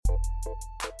Welcome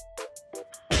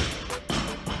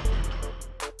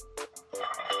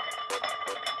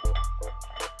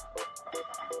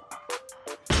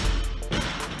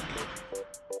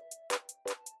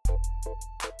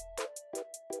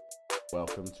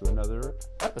to another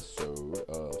episode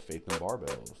of Faith and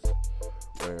Barbells,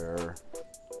 where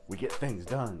we get things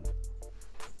done.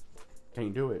 Can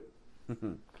you do it?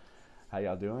 How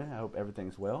y'all doing? I hope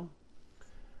everything's well.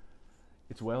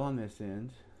 It's well on this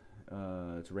end.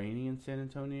 It's rainy in San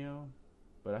Antonio,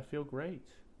 but I feel great.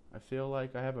 I feel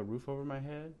like I have a roof over my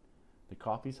head. The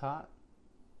coffee's hot.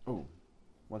 Oh,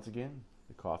 once again,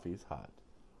 the coffee's hot.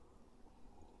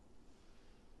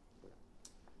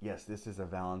 Yes, this is a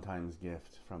Valentine's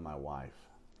gift from my wife.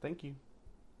 Thank you.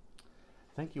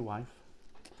 Thank you, wife.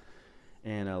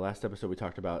 And last episode we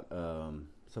talked about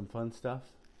some fun stuff.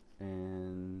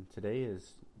 And today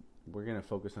we're going to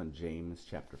focus on James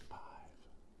chapter 5.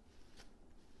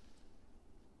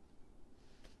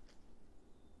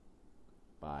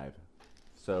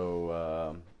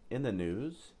 So, in the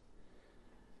news,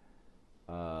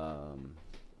 Donald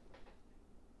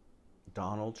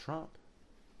Trump.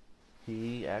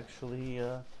 He actually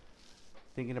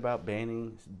thinking about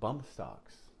banning bump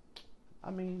stocks.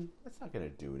 I mean, that's not going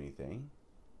to do anything.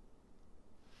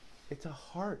 It's a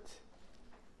heart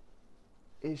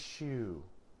issue.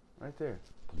 Right there.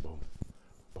 Boom,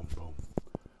 boom, boom,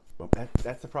 boom.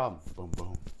 That's the problem. Boom,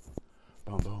 boom,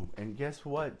 boom, boom. And guess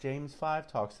what James 5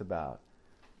 talks about?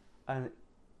 An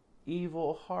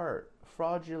evil heart,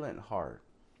 fraudulent heart.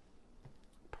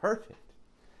 Perfect.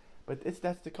 But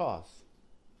that's the cause.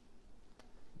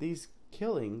 These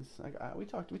killings, we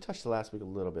touched last week a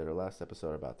little bit, or last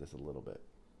episode about this a little bit.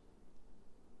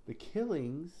 The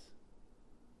killings,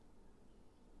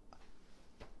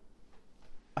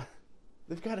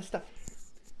 they've got to stop.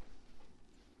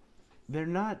 They're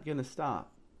not going to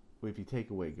stop if you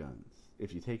take away guns,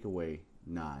 if you take away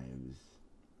knives.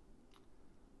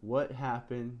 What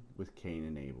happened with Cain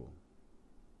and Abel?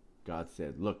 God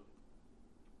said, look,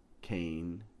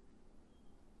 Cain,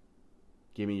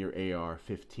 give me your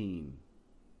AR-15.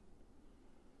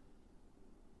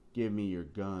 Give me your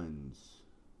guns.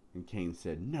 And Cain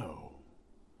said, no,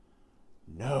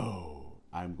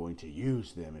 I'm going to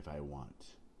use them if I want.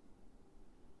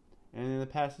 And in the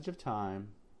passage of time,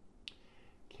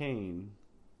 Cain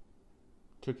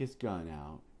took his gun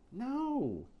out.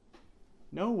 No,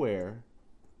 nowhere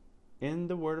in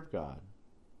the Word of God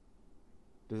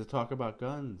does it talk about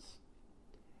guns.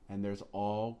 And there's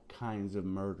all kinds of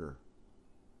murder.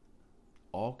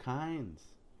 All kinds.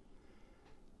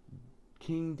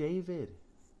 King David.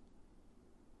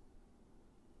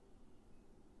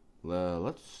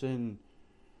 Let's send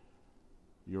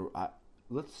Uriah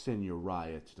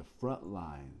to the front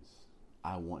lines.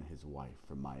 I want his wife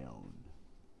for my own.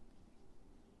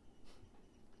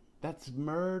 That's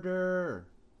murder.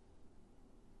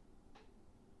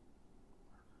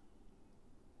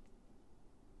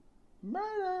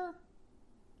 Murder.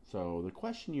 So the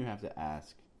question you have to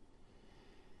ask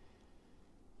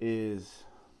is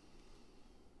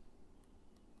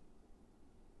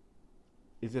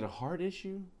it a heart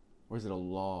issue or is it a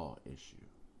law issue?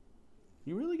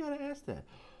 You really got to ask that.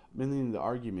 Meaning the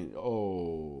argument,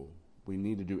 we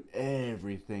need to do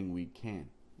everything we can.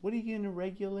 What are you going to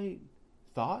regulate?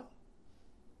 Thought?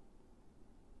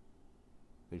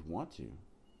 They want to.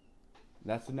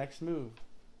 That's the next move.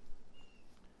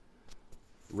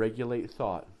 Regulate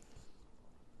thought.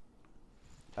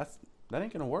 That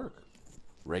ain't going to work.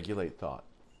 Regulate thought.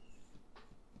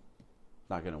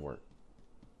 Not going to work.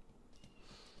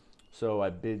 So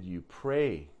I bid you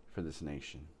pray for this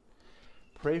nation.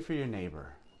 Pray for your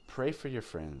neighbor. Pray for your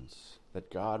friends. That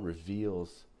God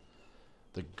reveals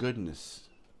the goodness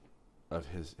of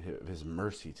his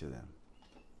mercy to them.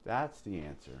 That's the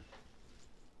answer.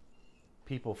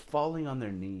 People falling on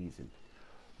their knees and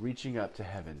reaching up to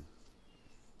heaven.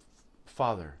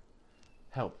 Father,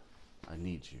 help. I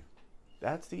need you.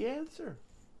 That's the answer.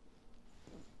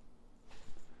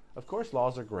 Of course,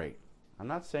 laws are great. I'm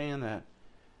not saying that,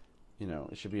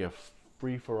 it should be a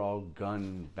free-for-all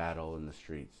gun battle in the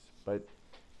streets, but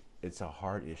it's a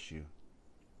hard issue.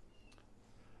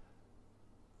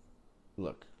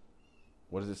 Look,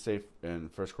 what does it say in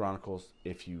 1 Chronicles?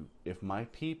 If my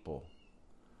people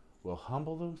will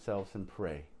humble themselves and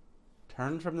pray,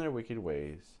 turn from their wicked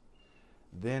ways,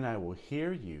 then I will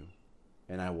hear you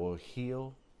and I will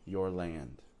heal your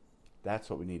land. That's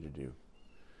what we need to do.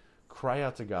 Cry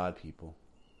out to God, people.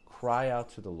 Cry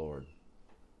out to the Lord.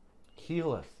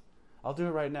 Heal us. I'll do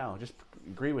it right now. Just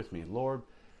agree with me. Lord,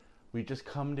 we just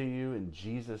come to you in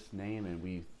Jesus' name and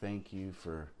we thank you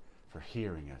for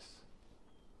hearing us.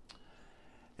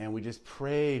 And we just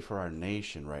pray for our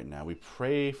nation right now. We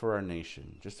pray for our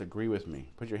nation. Just agree with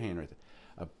me. Put your hand right there.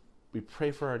 We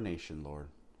pray for our nation, Lord.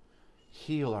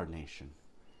 Heal our nation.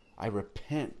 I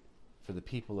repent for the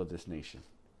people of this nation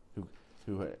who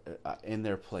in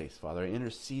their place, Father. I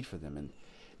intercede for them.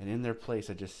 And in their place,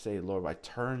 I just say, Lord, I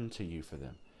turn to you for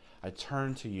them. I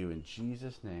turn to you in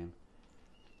Jesus' name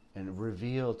and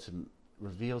reveal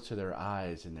to their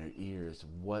eyes and their ears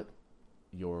what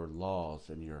your laws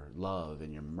and your love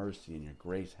and your mercy and your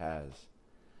grace has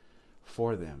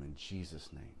for them in Jesus'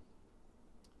 name.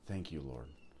 Thank you, Lord.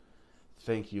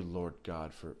 Thank you, Lord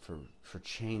God, for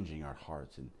changing our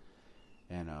hearts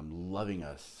and loving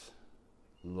us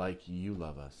like you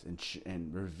love us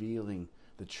and revealing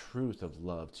the truth of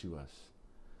love to us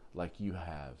like you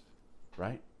have,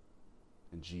 right?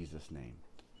 In Jesus' name.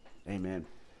 Amen.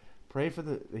 Pray for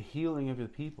the healing of the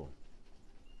people.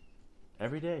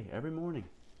 Every day, every morning.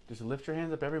 Just lift your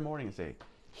hands up every morning and say,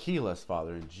 heal us,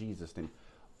 Father, in Jesus' name.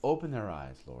 Open their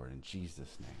eyes, Lord, in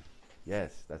Jesus' name.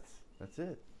 Yes, that's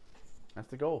it. That's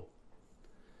the goal.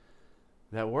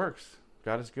 That works.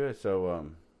 God is good. So,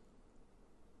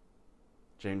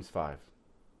 James 5.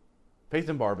 Faith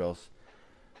and Barbells.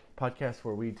 Podcast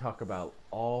where we talk about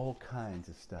all kinds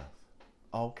of stuff.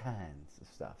 All kinds of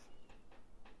stuff.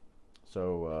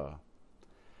 So,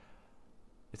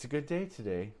 it's a good day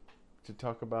today to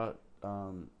talk about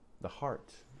the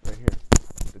heart right here,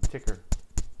 the ticker.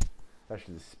 It's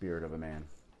actually the spirit of a man.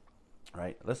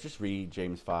 Right? Let's just read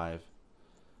James 5.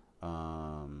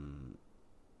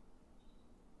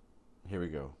 Here we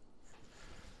go.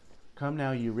 Come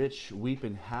now, you rich, weep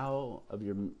and howl of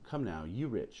your. Come now, you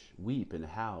rich, weep and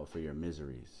howl for your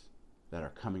miseries that are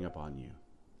coming upon you.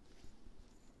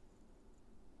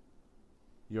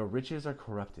 Your riches are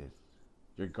corrupted.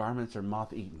 Your garments are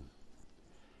moth-eaten.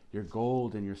 Your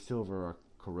gold and your silver are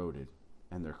corroded,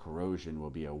 and their corrosion will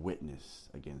be a witness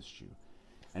against you,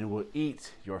 and will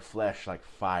eat your flesh like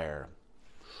fire.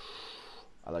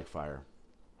 I like fire.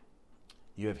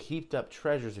 You have heaped up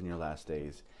treasures in your last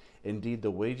days. Indeed, the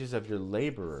wages of your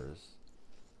laborers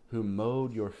who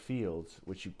mowed your fields,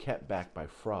 which you kept back by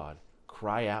fraud,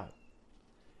 cry out,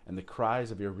 and the cries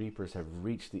of your reapers have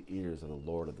reached the ears of the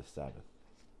Lord of the Sabbath.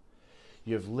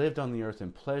 You have lived on the earth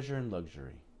in pleasure and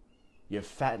luxury. You have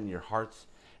fattened your hearts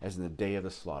as in the day of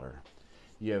the slaughter.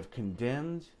 You have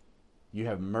condemned, you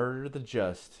have murdered the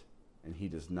just, and he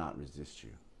does not resist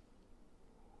you.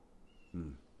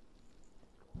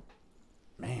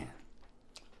 Man,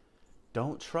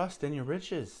 don't trust in your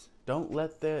riches. Don't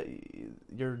let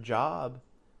your job,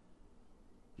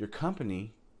 your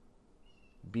company,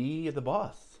 be the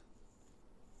boss.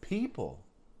 People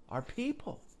are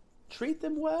people. Treat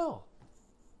them well.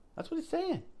 That's what he's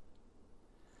saying.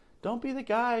 Don't be the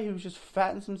guy who just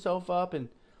fattens himself up and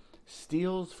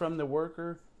steals from the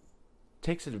worker,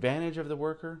 takes advantage of the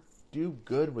worker. Do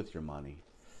good with your money.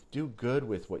 Do good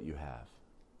with what you have.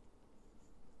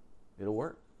 It'll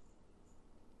work.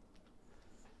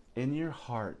 In your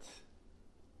heart,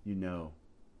 you know,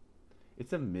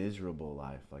 it's a miserable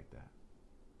life like that.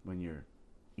 When you're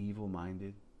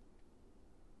evil-minded,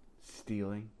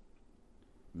 stealing,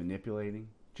 manipulating,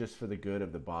 just for the good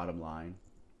of the bottom line.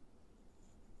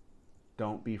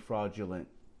 Don't be fraudulent.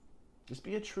 Just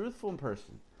be a truthful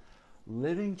person.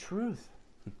 Living truth.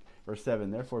 Verse 7,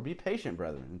 therefore be patient,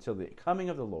 brethren, until the coming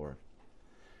of the Lord.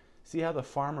 See how the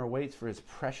farmer waits for his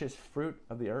precious fruit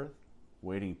of the earth,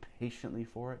 waiting patiently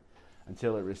for it,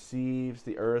 until it receives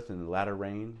the earth and the latter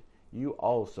rain. You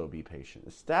also be patient.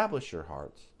 Establish your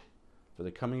hearts, for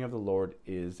the coming of the Lord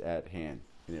is at hand.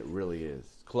 And it really is.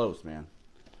 Close, man.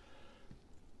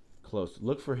 Close.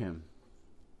 Look for him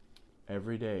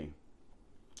every day.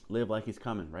 Live like he's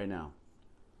coming right now.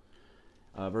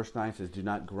 Verse 9 says, do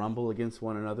not grumble against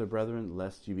one another, brethren,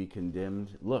 lest you be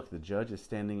condemned. Look, the judge is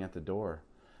standing at the door.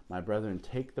 My brethren,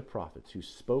 take the prophets who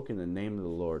spoke in the name of the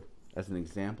Lord as an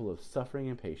example of suffering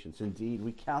and patience. Indeed,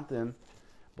 we count them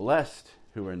blessed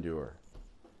who endure.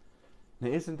 Now,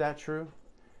 isn't that true?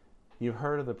 You've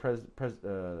heard of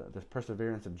the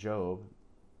perseverance of Job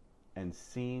and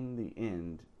seen the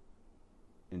end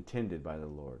intended by the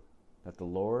Lord. That the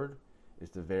Lord is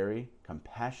the very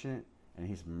compassionate and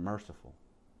he's merciful.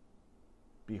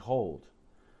 Behold,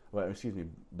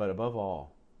 but above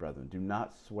all, brethren, do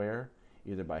not swear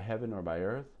either by heaven or by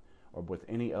earth, or with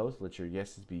any oath. Let your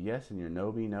yeses be yes and your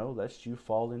no be no, lest you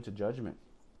fall into judgment.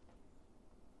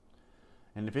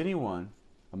 And if anyone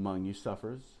among you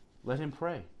suffers, let him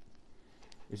pray.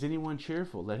 Is anyone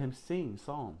cheerful? Let him sing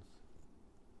psalms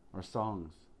or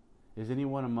songs. Is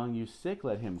anyone among you sick?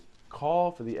 Let him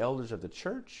call for the elders of the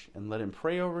church and let him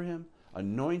pray over him,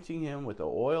 anointing him with the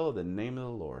oil of the name of the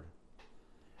Lord.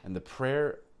 And the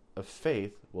prayer of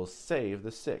faith will save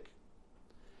the sick,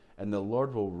 and the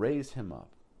Lord will raise him up.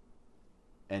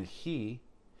 And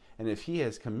if he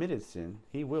has committed sin,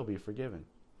 he will be forgiven.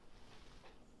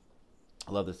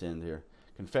 I love this end here.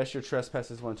 Confess your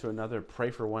trespasses one to another.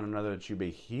 Pray for one another that you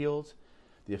be healed.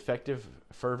 The effective,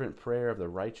 fervent prayer of the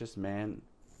righteous man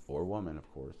or woman,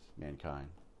 of course, mankind,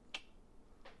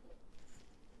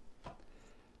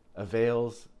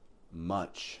 avails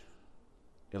much.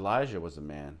 Elijah was a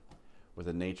man with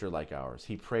a nature like ours.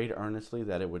 He prayed earnestly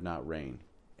that it would not rain,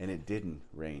 and it didn't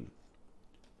rain.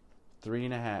 3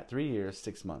 years,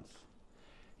 6 months.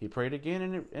 He prayed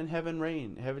again, and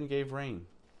heaven gave rain,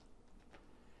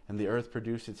 and the earth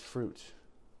produced its fruit.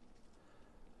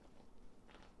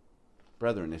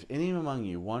 Brethren, if any among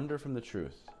you wander from the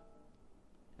truth,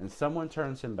 and someone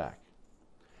turns him back,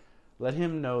 let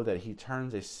him know that he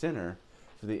turns a sinner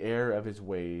to the error of his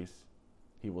ways.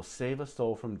 He will save a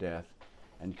soul from death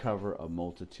and cover a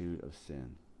multitude of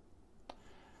sin.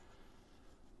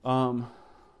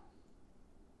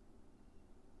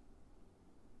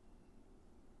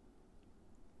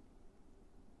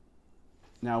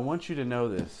 Now, I want you to know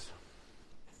this.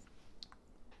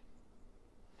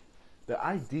 The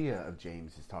idea of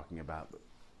James is talking about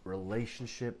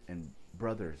relationship and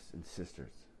brothers and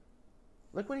sisters.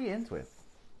 Look what he ends with.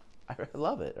 I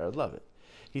love it. I love it.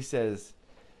 He says,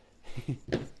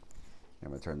 I'm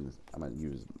going to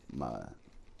use my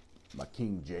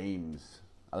King James.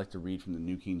 I like to read from the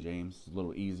New King James. It's a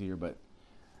little easier, but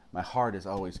my heart is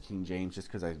always King James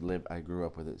just because I grew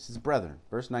up with it. It says, brethren,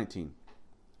 verse 19.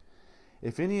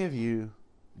 If any of you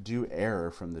do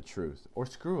err from the truth, or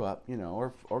screw up,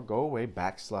 or go away,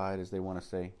 backslide, as they want to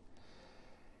say,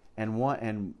 and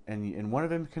one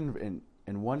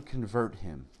convert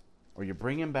him, or you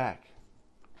bring him back,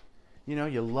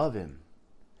 you love him,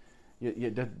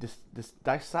 you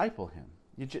disciple him,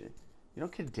 you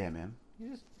don't condemn him,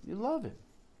 you love him.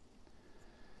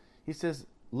 He says,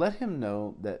 let him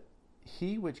know that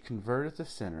he which converteth a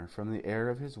sinner from the error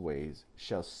of his ways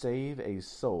shall save a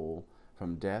soul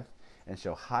from death, and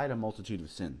shall hide a multitude of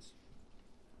sins.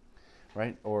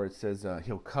 Right? Or it says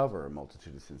he'll cover a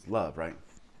multitude of sins. Love, right?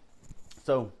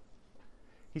 So,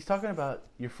 he's talking about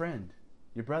your friend,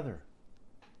 your brother.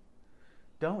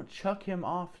 Don't chuck him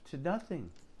off to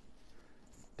nothing.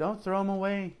 Don't throw him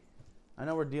away. I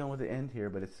know we're dealing with the end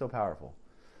here, but it's so powerful.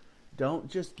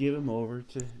 Don't just give him over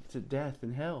to death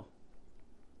and hell.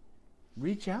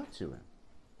 Reach out to him.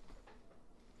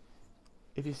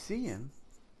 If you see him,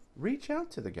 reach out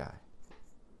to the guy.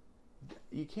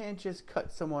 You can't just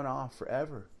cut someone off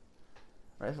forever.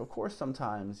 Right? Of course,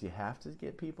 sometimes you have to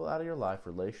get people out of your life.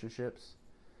 Relationships,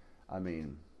 they're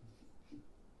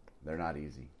not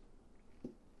easy.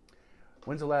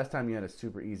 When's the last time you had a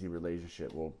super easy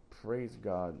relationship? Well, praise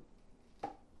God.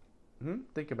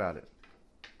 Think about it.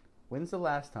 When's the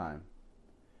last time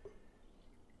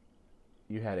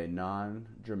you had a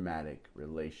non-dramatic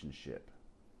relationship?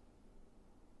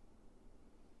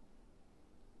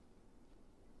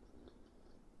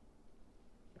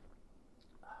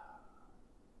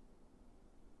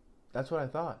 That's what I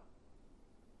thought.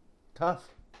 Tough.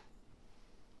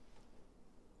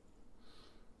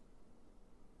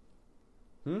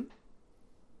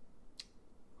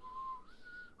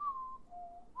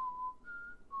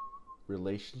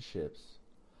 Relationships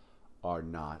are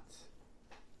not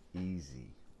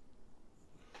easy.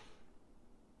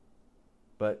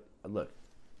 But look,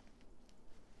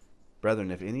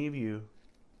 brethren, if any of you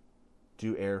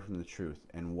do err from the truth,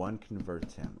 and one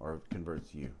converts him or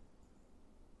converts you,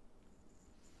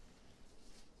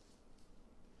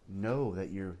 know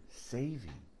that you're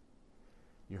saving,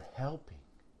 you're helping,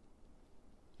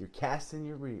 you're casting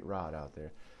your rod out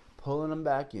there, pulling them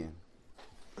back in.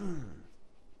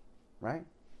 Right?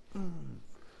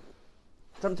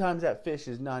 Sometimes that fish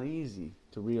is not easy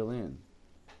to reel in.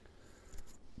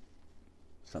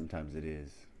 Sometimes it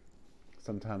is.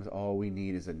 Sometimes all we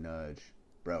need is a nudge.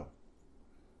 Bro,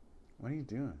 what are you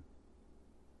doing?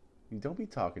 You don't be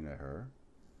talking to her.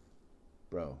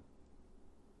 Bro,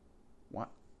 what?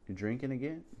 You're drinking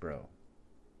again? Bro,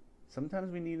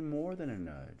 sometimes we need more than a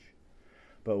nudge.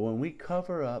 But when we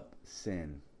cover up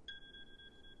sin,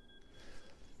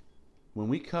 when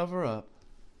we cover up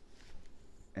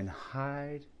and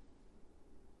hide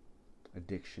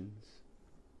addictions,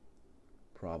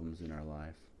 problems in our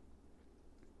life,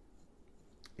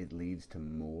 it leads to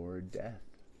more death.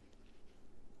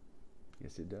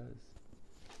 Yes, it does.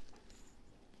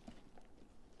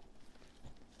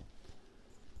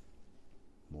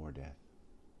 More death.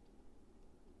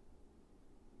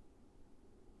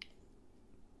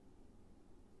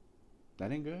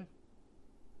 That ain't good.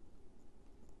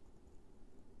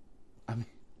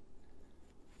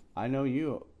 I know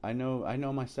you. I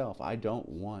know myself. I don't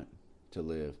want to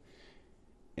live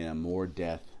in a more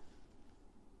death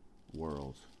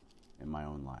world in my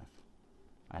own life.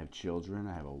 I have children,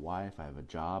 I have a wife, I have a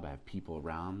job, I have people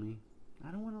around me.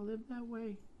 I don't want to live that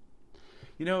way.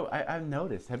 I've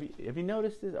noticed. Have you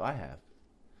noticed this? I have.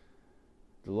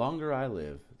 The longer I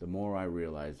live, the more I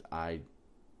realize I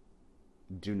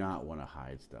do not want to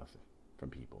hide stuff from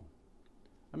people.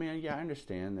 I mean, yeah, I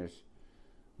understand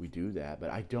we do that,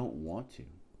 but I don't want to.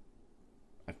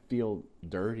 I feel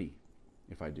dirty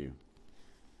if I do.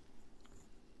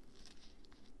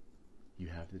 You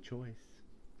have the choice.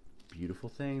 Beautiful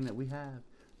thing that we have.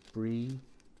 Free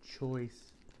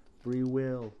choice. Free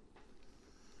will.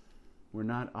 We're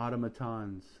not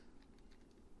automatons.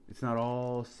 It's not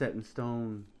all set in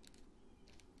stone.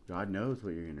 God knows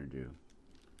what you're going to do.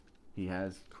 He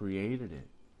has created it.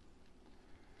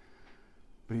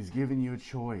 But He's given you a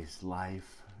choice.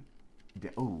 Life.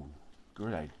 Oh,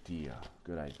 good idea.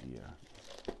 Good idea.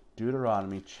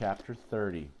 Deuteronomy chapter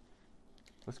 30.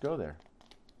 Let's go there.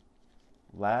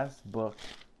 Last book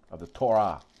of the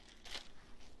Torah.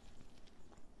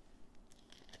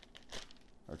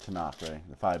 Or Tanakh, right?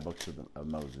 The 5 books of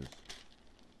Moses.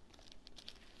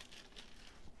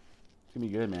 It's going to be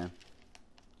good, man.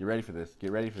 Get ready for this.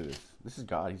 Get ready for this. This is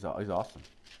God. He's awesome.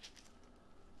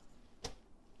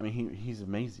 I mean, He's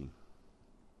amazing.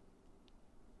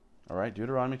 All right,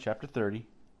 Deuteronomy chapter 30.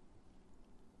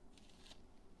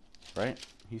 Right?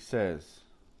 He says...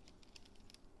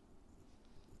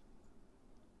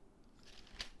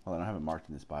 Hold on, I haven't marked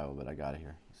in this Bible, but I got it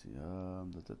here. Let's see.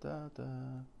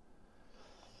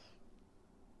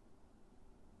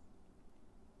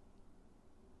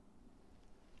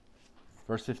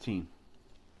 Verse 15.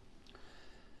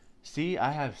 See,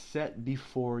 I have set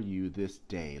before you this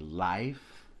day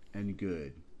life and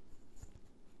good,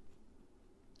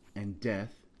 and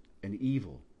death and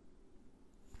evil.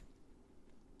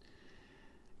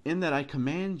 In that I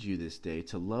command you this day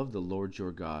to love the Lord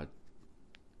your God,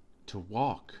 to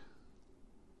walk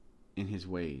in His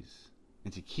ways,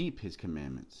 and to keep His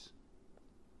commandments.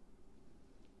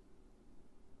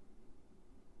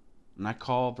 And I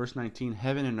call, verse 19,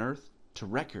 heaven and earth to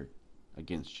record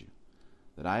against you,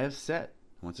 that I have set,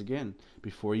 once again,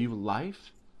 before you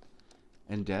life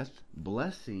and death,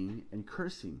 blessing and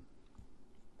cursing.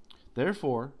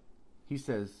 Therefore, he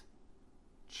says,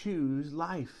 choose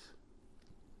life,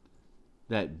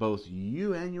 that both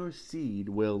you and your seed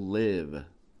will live,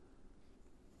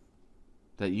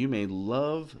 that you may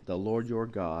love the Lord your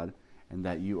God, and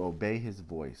that you obey His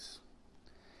voice,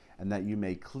 and that you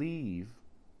may cleave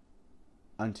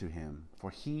unto Him, for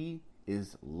He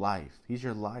is life. He's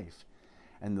your life,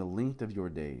 and the length of your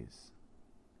days,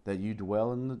 that you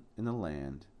dwell in the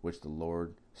land which the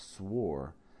Lord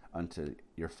swore unto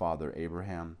your father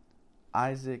Abraham,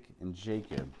 Isaac, and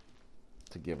Jacob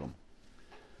to give him.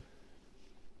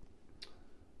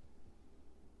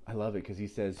 I love it because he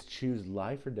says, choose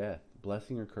life or death,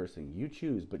 blessing or cursing. You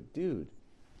choose, but dude,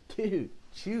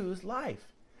 choose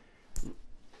life.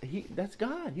 That's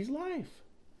God. He's life.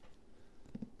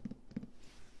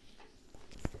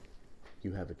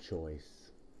 You have a choice.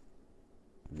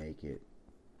 Make it.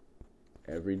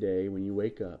 Every day when you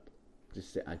wake up,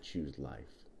 just say, I choose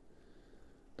life.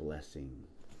 Blessing.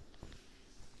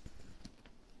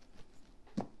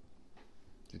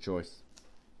 It's your choice.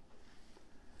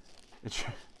 It's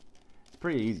a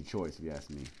pretty easy choice if you ask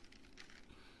me.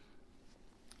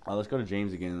 Let's go to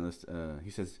James again. He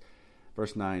says,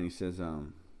 verse 9, he says,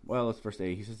 it's verse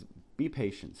 8. He says, be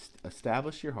patient.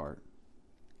 Establish your heart.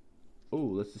 Oh,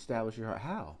 let's establish your heart.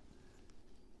 How?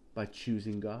 By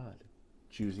choosing God.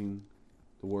 Choosing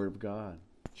the Word of God.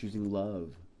 Choosing love.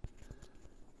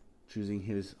 Choosing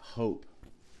His hope.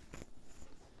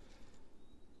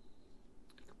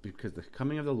 Because the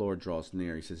coming of the Lord draws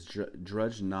near. He says,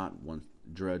 drudge not one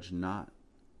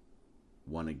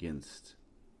against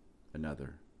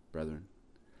another, brethren,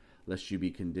 lest you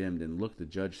be condemned. And look, the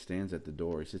judge stands at the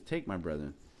door. He says, take, my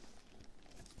brethren,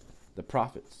 the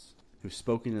prophets who've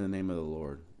spoken in the name of the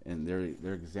Lord, and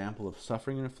their example of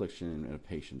suffering and affliction and of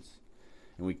patience,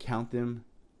 and we count them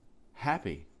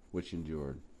happy which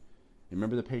endured. And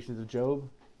remember the patience of Job?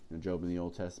 Job in the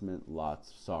Old Testament,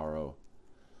 lots of sorrow,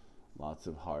 lots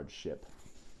of hardship.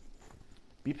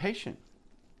 Be patient.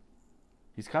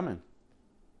 He's coming.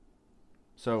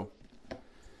 So,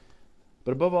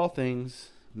 but above all things,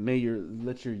 let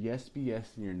your yes be yes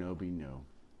and your no be no.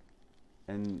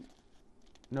 And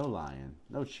no lying,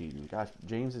 no cheating. Gosh,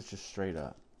 James is just straight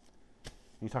up.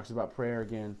 He talks about prayer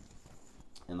again,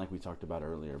 and like we talked about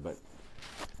earlier. But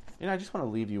I just want to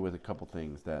leave you with a couple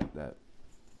things that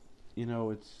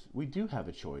we do have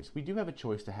a choice. We do have a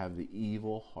choice to have the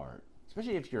evil heart,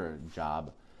 especially if you're a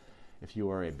job, if you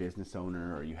are a business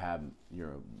owner, or you have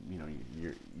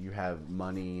you have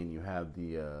money and you have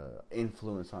the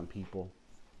influence on people.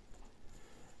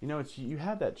 You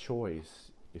have that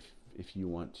choice if you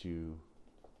want to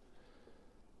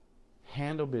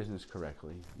handle business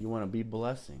correctly. You want to be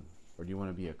blessing, or do you want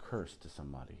to be a curse to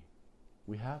somebody?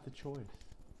 We have the choice.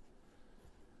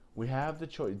 We have the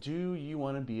choice. Do you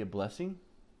want to be a blessing?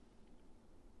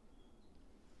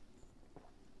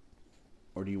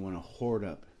 Or do you want to hoard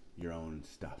up your own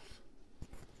stuff?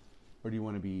 Or do you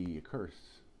want to be a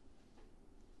curse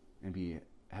and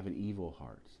have an evil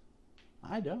heart?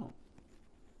 I don't.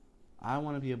 I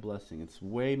want to be a blessing. It's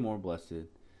way more blessed.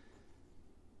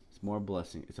 It's more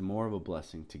blessing. It's more of a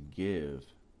blessing to give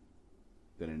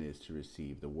than it is to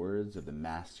receive. The words of the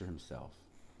Master himself.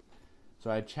 So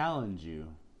I challenge you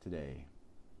today,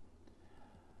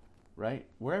 right?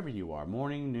 Wherever you are,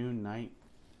 morning, noon, night,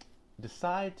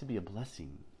 decide to be a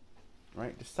blessing,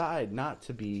 right? Decide not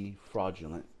to be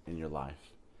fraudulent in your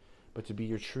life, but to be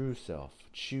your true self.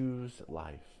 Choose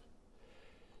life.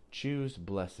 Choose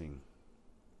blessing.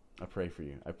 I pray for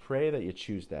you. I pray that you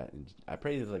choose that. And I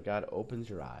pray that God opens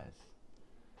your eyes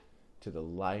to the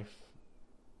life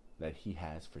that he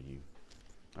has for you.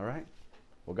 All right?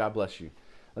 Well, God bless you.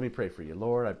 Let me pray for you.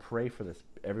 Lord, I pray for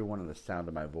everyone in the sound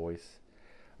of my voice.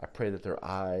 I pray that their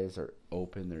eyes are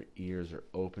open, their ears are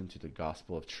open to the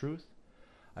gospel of truth.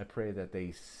 I pray that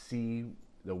they see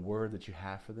the word that you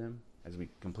have for them as we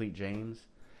complete James,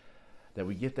 that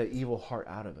we get that evil heart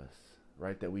out of us,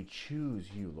 right? That we choose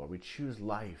you, Lord. We choose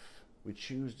life. We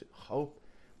choose hope.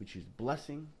 We choose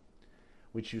blessing.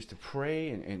 We choose to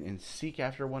pray and seek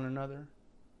after one another.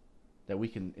 That we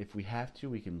can, if we have to,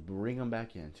 we can bring them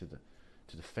back into the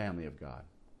family of God.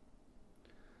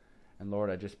 And Lord,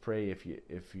 I just pray I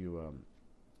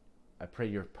pray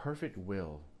your perfect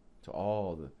will to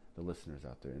all the listeners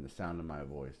out there in the sound of my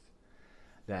voice,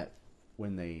 that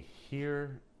when they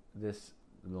hear this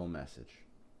little message,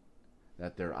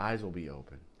 that their eyes will be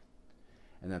open,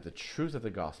 and that the truth of the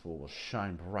gospel will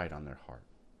shine bright on their heart,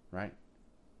 right?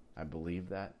 I believe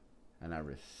that, and I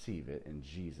receive it in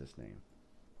Jesus' name.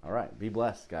 All right, be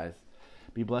blessed, guys.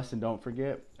 Be blessed, and don't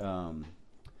forget,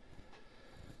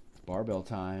 barbell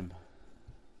time.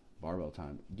 Barbell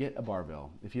time. Get a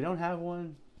barbell. If you don't have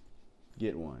one,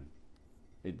 get one.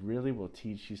 It really will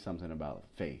teach you something about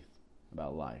faith,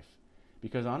 about life.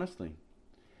 Because honestly,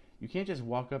 you can't just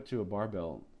walk up to a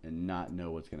barbell and not know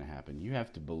what's going to happen. You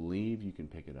have to believe you can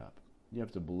pick it up. You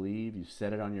have to believe you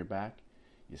set it on your back.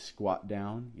 You squat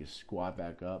down. You squat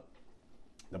back up.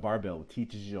 The barbell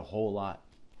teaches you a whole lot.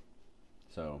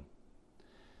 So,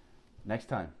 next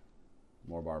time,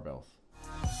 more barbells.